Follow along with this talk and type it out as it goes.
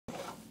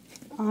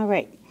All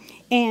right,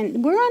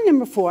 and we're on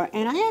number 4,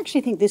 and I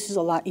actually think this is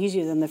a lot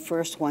easier than the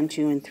first 1,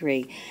 2, and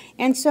 3.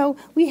 And so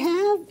we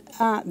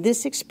have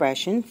this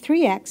expression,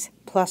 3x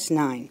plus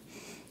 9.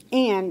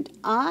 And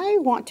I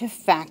want to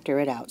factor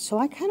it out. So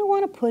I kind of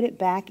want to put it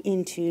back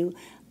into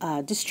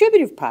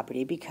distributive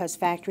property, because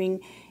factoring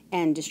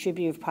and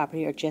distributive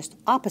property are just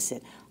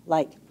opposite,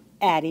 like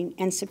adding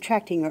and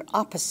subtracting are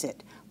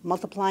opposite.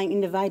 Multiplying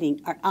and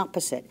dividing are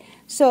opposite.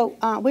 So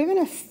we're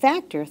going to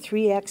factor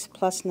 3x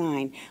plus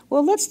 9.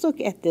 Well, let's look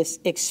at this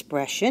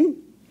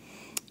expression.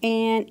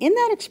 And in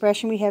that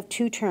expression, we have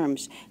two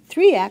terms,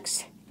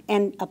 3x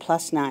and a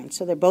plus 9.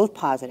 So they're both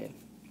positive.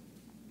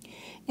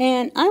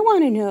 And I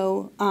want to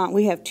know,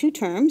 we have two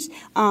terms.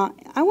 I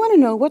want to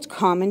know what's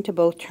common to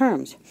both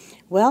terms.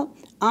 Well,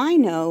 I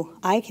know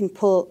I can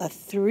pull a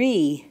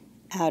 3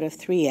 out of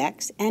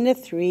 3x and a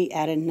 3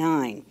 out of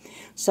 9.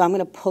 So I'm going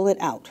to pull it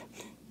out.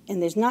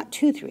 And there's not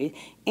two 3s.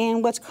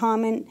 And what's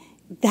common,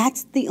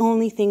 that's the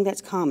only thing that's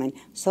common.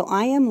 So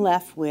I am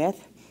left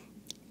with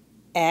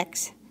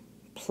x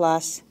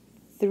plus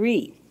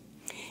 3.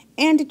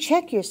 And to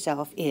check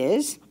yourself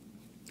is,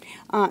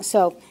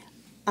 so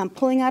I'm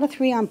pulling out a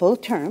 3 on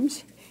both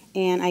terms,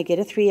 and I get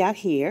a 3 out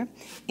here.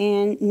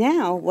 And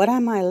now, what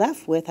am I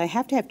left with? I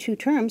have to have two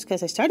terms,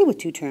 because I started with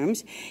two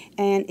terms,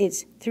 and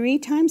it's 3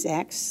 times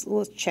x.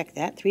 Let's check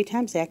that. 3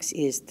 times x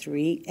is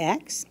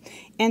 3x,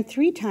 and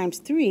 3 times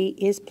 3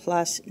 is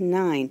plus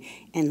 9.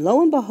 And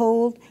lo and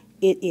behold,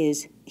 it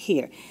is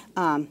here.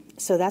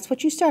 So that's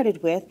what you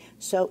started with,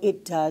 so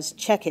it does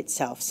check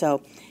itself.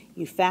 So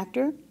you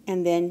factor,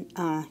 and then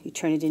you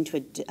turn it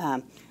into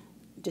a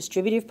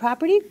distributive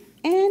property,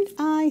 and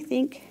I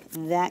think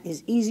that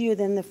is easier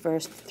than the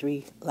first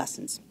 3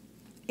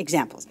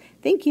 examples.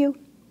 Thank you.